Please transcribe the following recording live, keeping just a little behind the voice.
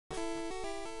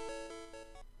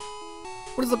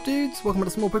What is up, dudes? Welcome to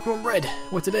Small Pokemon Red,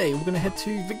 where today we're going to head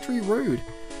to Victory Road.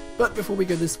 But before we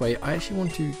go this way, I actually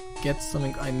want to get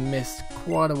something I missed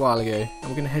quite a while ago, and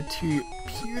we're going to head to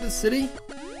Pewter City.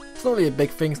 It's not really a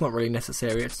big thing, it's not really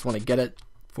necessary, I just want to get it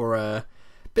for a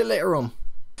bit later on.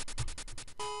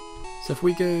 So if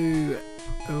we go...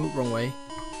 oh, wrong way.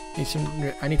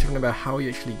 I need to remember how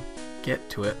you actually get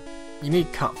to it. You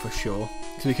need cut for sure,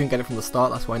 because we couldn't get it from the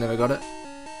start, that's why I never got it.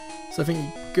 So I think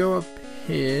you go up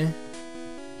here,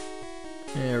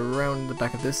 around the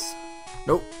back of this.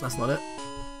 Nope, that's not it.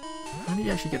 How do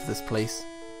you actually get to this place?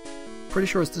 Pretty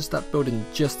sure it's just that building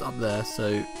just up there,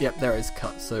 so yep, there it is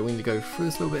cut. So we need to go through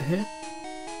this little bit here,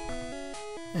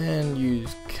 and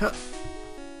use cut.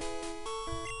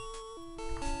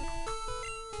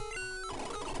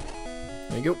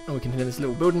 There we go, and we can hit this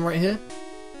little building right here.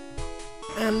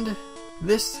 And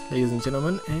this, ladies and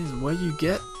gentlemen, is where you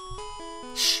get...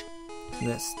 shh! And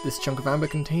this chunk of amber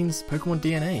contains Pokemon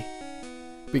DNA.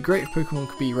 It'd be great if Pokemon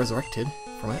could be resurrected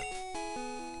from it.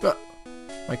 But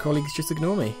my colleagues just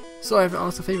ignore me. So I've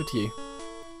asked a favour to you.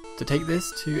 To take this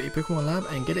to a Pokemon lab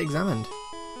and get it examined.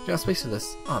 Do you have space for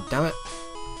this? Oh, damn it.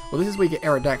 Well, this is where you get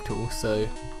Aerodactyl, so...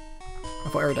 I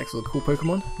thought Aerodactyl was a cool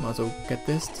Pokemon. Might as well get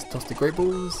this. Just toss the Great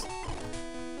Balls.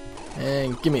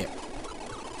 And gimme it.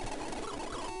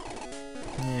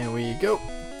 There we go.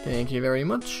 Thank you very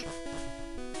much.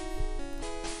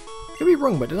 Could be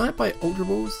wrong, but did I buy Ultra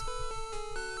Balls?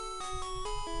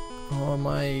 Or am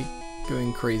I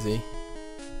going crazy?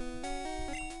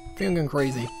 I think I'm going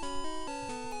crazy.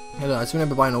 I don't know, I just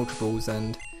remember buying Ultra Balls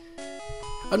and...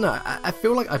 I don't know, I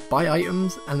feel like I buy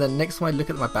items and then next time I look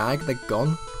at my bag, they're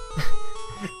gone.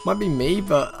 Might be me,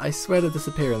 but I swear they're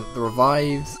disappearing. The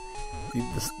Revives,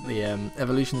 the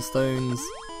Evolution Stones,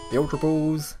 the Ultra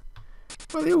Balls,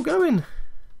 where are they all going?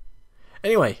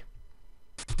 Anyway,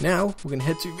 now we're going to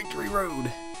head to Victory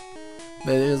Road.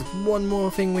 There's one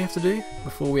more thing we have to do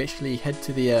before we actually head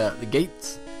to the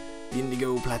gates, the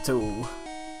Indigo Plateau.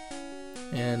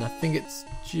 And I think it's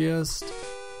just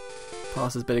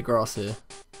past this bit of grass here.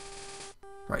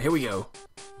 Right, here we go.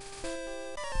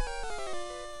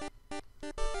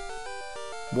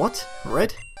 What?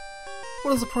 Red?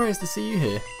 What a surprise to see you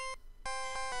here.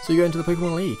 So you're going to the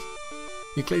Pokemon League.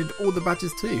 You collected all the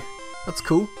badges too. That's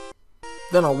cool.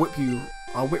 Then I'll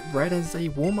whip Red as a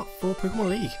warm-up for Pokemon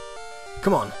League.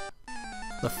 Come on.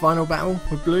 The final battle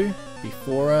with Blue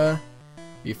before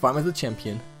you fight with the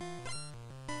champion.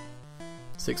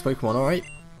 6 Pokemon, alright.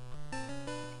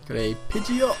 Got a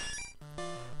Pidgeot.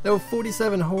 Level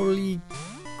 47, holy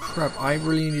crap, I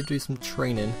really need to do some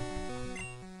training.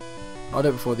 I'll do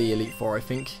it before the Elite Four, I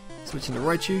think. Switching to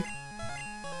Raichu.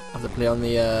 I have to play on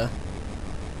the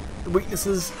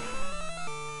weaknesses.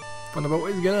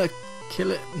 Thunderbolt is gonna kill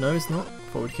it. No, it's not.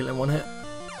 Thought we'd kill it in one hit.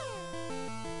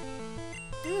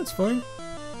 Yeah, it's fine.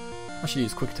 I should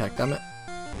use Quick Attack, damn it.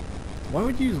 Why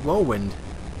would you use Whirlwind?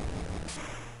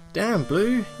 Damn,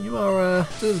 Blue, you are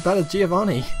just as bad as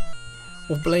Giovanni.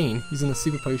 Or Blaine, using a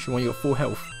Super Potion when you got full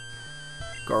health.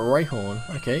 Got a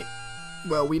Rhyhorn, okay.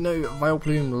 Well, we know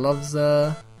Vileplume loves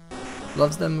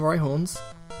them Rhyhorns.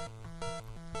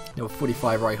 Level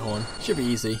 45 Rhyhorn. Should be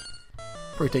easy.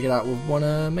 Probably take it out with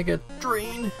one Mega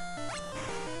Drain.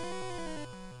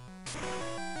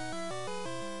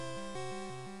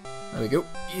 There we go.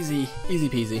 Easy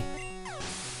peasy.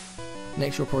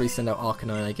 Next you'll probably send out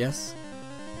Arcanine, I guess.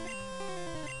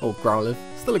 Oh, Growlithe.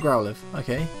 Still a Growlithe.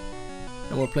 Okay.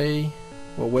 Then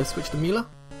we'll switch to Mila.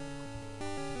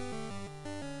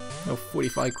 Oh,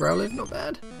 45 Growlithe, not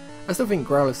bad. I still think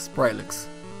Growlithe's sprite looks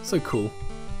so cool.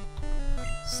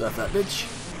 Surf that bitch.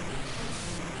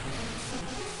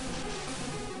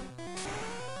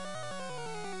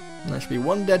 And that should be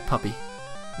one dead puppy.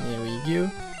 There we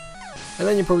go. And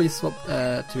then you probably swap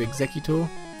to Executor.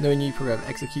 Knowing you probably have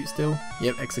Execute still.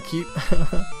 Yep, Execute.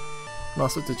 And I'll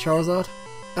switch to Charizard.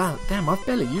 Damn, I've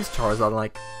barely used Charizard in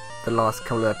like the last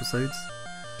couple of episodes.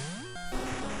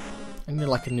 I need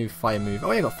like a new fire move.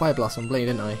 Oh yeah, I got Fire Blast on Blade,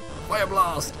 didn't I? Fire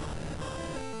Blast!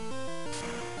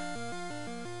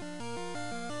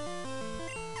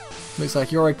 Looks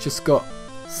like Yorick just got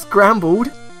scrambled.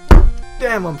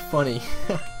 Damn, I'm funny.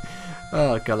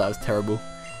 Oh god, that was terrible.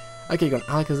 Okay, got an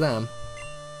Alakazam.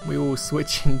 We all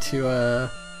switch into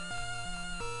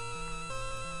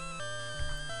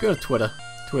go to Twitter.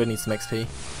 Twitter needs some XP.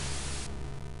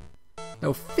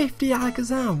 No, 50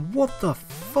 Alakazam! What the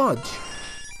fudge?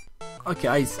 Okay,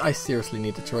 I seriously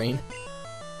need to train.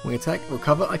 Wing attack,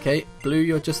 recover. Okay, Blue,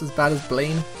 you're just as bad as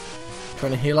Blaine.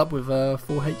 Trying to heal up with 4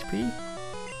 HP.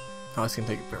 Oh, it's going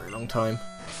to take a very long time.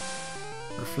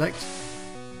 Reflect.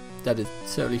 That is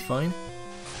certainly fine.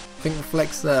 I think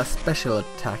Reflect's special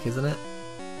attack, isn't it?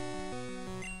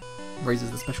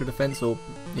 raises the special defense, or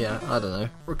yeah, I don't know.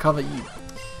 Recover you.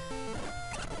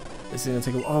 This is gonna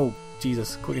take a. Oh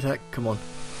Jesus! Quick attack! Come on.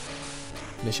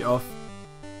 Finish it off.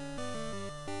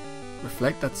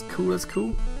 Reflect. That's cool. That's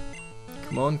cool.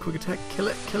 Come on, quick attack. Kill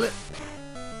it. Kill it.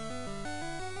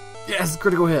 Yes,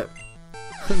 critical hit.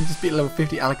 Just beat level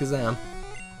 50 Alakazam.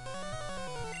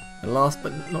 And last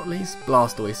but not least,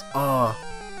 Blastoise. Ah.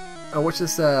 I watched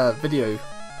this video,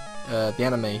 the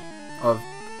anime, of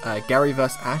Gary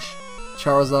vs Ash,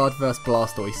 Charizard vs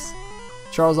Blastoise.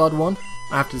 Charizard won.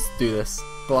 I have to do this.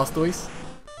 Blastoise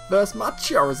versus my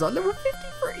Charizard, level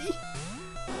 53.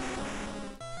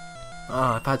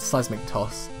 Ah, if I had Seismic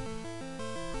Toss.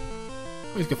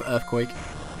 Let's go for Earthquake.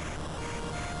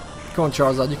 Come on,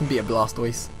 Charizard, you can beat a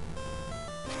Blastoise.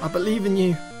 I believe in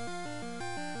you.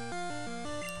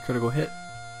 Critical hit.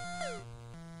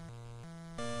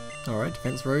 Alright,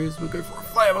 defense rose, we'll go for a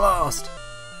Fire Blast!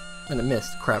 And it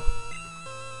missed, crap.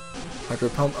 Hydro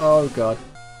Pump, oh god.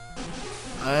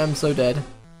 I am so dead.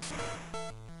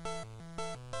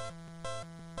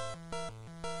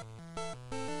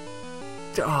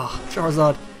 Ah,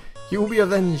 Charizard, you will be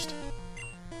avenged.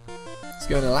 Let's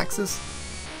go into Laxus.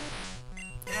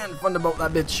 And Thunderbolt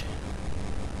that bitch.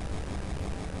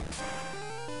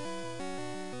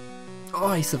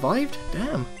 Oh, he survived?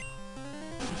 Damn.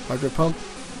 Hydro Pump.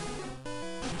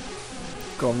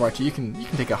 Go on, Raichu, you can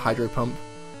take a Hydro Pump.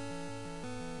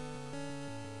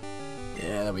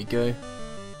 Yeah, there we go.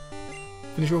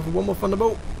 Finish off with one more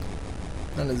Thunderbolt.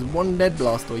 And there's one dead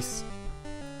Blastoise.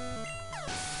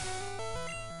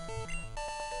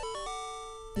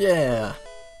 Yeah.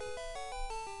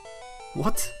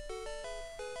 What?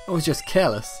 I was just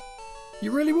careless. You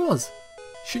really was.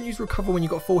 Shouldn't use recover when you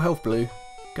got full health, Blue.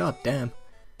 God damn.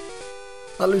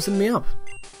 That loosened me up.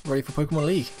 Ready for Pokemon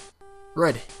League.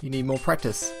 Red, you need more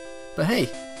practice. But hey,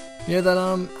 you know that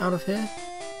I'm out of here?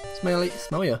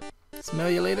 Smell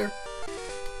you later?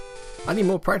 I need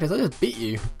more practice, I just beat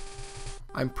you.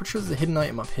 I'm pretty sure there's a hidden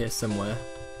item up here somewhere.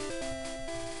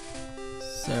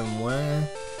 Somewhere.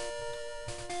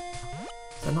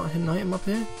 Is there not a hidden item up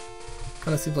here?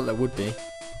 Kinda seems like there would be.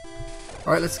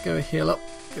 Alright, let's go heal up,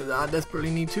 because I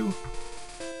desperately need to.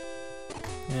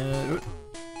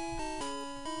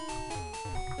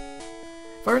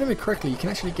 If I remember correctly, you can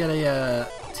actually get a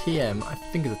TM, I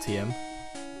think it's a TM,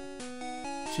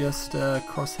 just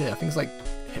across here. I think it's like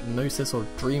Hypnosis or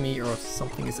Dream Eater or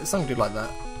something. It's something good like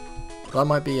that. But that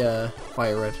might be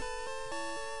Fire Red.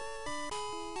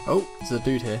 Oh, there's a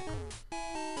dude here.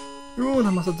 Oh, I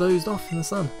must have dozed off in the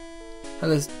sun. Had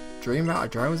this dream about a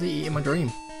drowsy eating my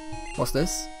dream. What's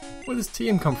this? Where does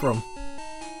TM come from?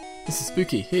 This is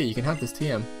spooky. Here, you can have this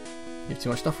TM. You have too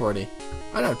much stuff already.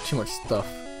 I don't have too much stuff.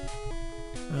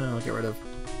 I'll get rid of...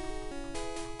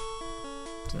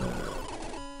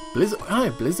 Blizzard? Oh,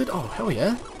 Blizzard? Oh, hell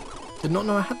yeah. Did not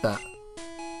know I had that.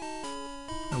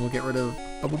 And we'll get rid of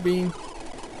Bubble Beam.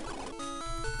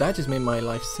 That just made my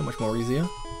life so much more easier.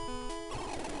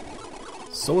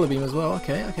 Solar Beam as well,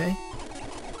 okay, okay.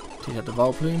 Take out the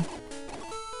Vileplume.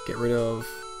 Get rid of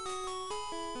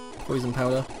Poison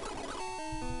Powder. I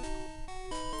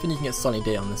think you can get Sunny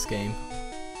Day on this game.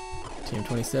 Team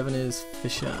 27 is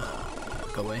Fisher.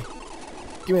 Go away.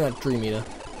 Give me that Dream Eater.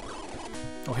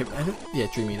 Oh, yeah,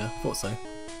 Dream Eater. Thought so.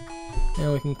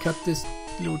 Now we can cut this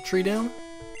little tree down.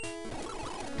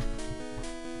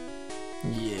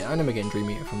 Yeah, I remember getting Dream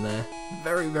Eater from there.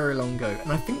 Very, very long ago.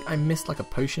 And I think I missed like a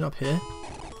potion up here.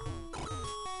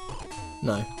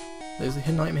 No. There's a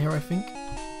hidden item here, I think.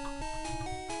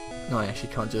 No, I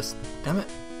actually can't just... Damn it.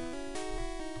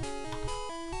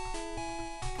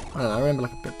 I don't know, I remember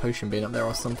like a bit of potion being up there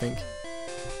or something.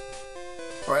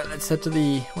 Alright, let's head to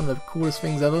one of the coolest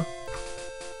things ever.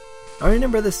 I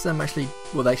remember this actually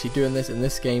doing this in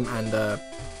this game and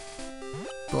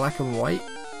Black and White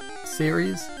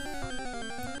series.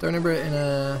 Don't remember it in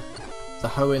the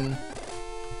Hoenn.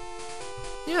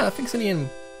 Yeah, I think it's only in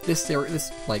this series,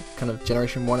 this like kind of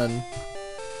Generation 1 and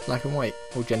Black and White,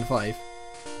 or Gen 5.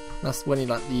 That's when you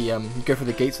like you go through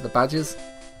the gates with the badges.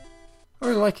 I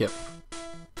really like it.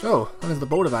 Oh, and there's the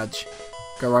Boulder badge.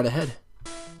 Go right ahead.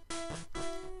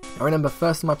 I remember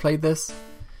first time I played this,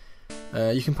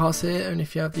 you can pass here only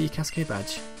if you have the Cascade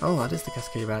badge. Oh, that is the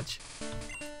Cascade badge.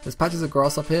 There's patches of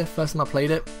grass up here. First time I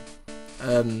played it,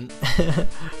 found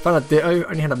a Ditto,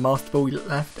 only had a Master Ball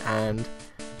left, and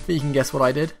I think you can guess what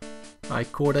I did. I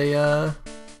caught a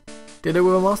Ditto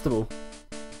with a Master Ball.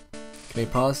 Can you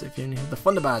pass if you only have the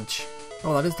Thunder badge?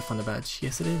 Oh, that is the Thunder badge.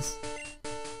 Yes, it is.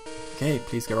 Okay,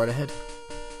 please go right ahead.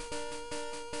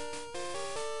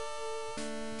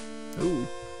 Ooh.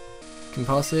 Can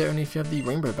pass here only if you have the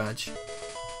Rainbow badge.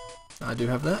 I do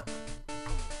have that.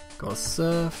 Got a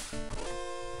surf.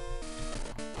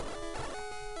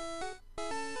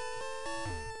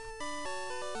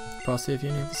 Pass here if you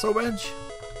only have the soul badge.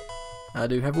 I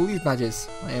do have all these badges.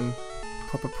 I am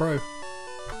proper pro.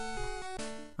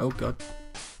 Oh god.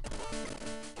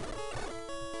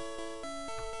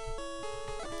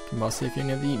 Can pass here if you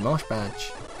only have the marsh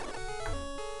badge.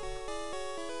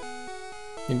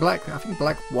 In Black, I think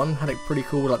Black 1 had it pretty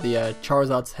cool, like the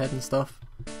Charizard's head and stuff.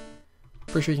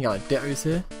 Pretty sure you can get like Dittos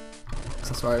here. Cause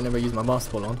that's why I never use my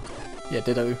Master Ball on. Yeah,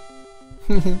 Ditto.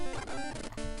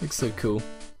 Looks so cool.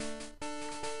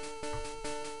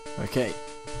 Okay.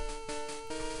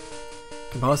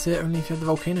 Can pass it only if you have the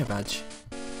Volcano badge.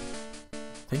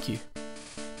 Thank you.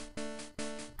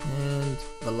 And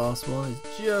the last one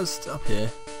is just up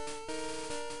here.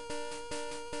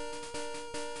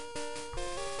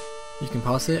 You can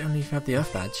pass it only if you have the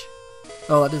Earth badge.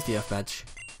 Oh, that is the Earth badge.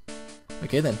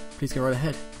 Okay then, please go right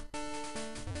ahead.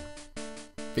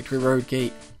 Victory Road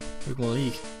Gate, Pokemon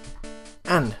League.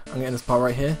 And I'm going to end this part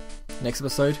right here. Next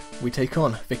episode, we take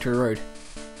on Victory Road.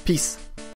 Peace.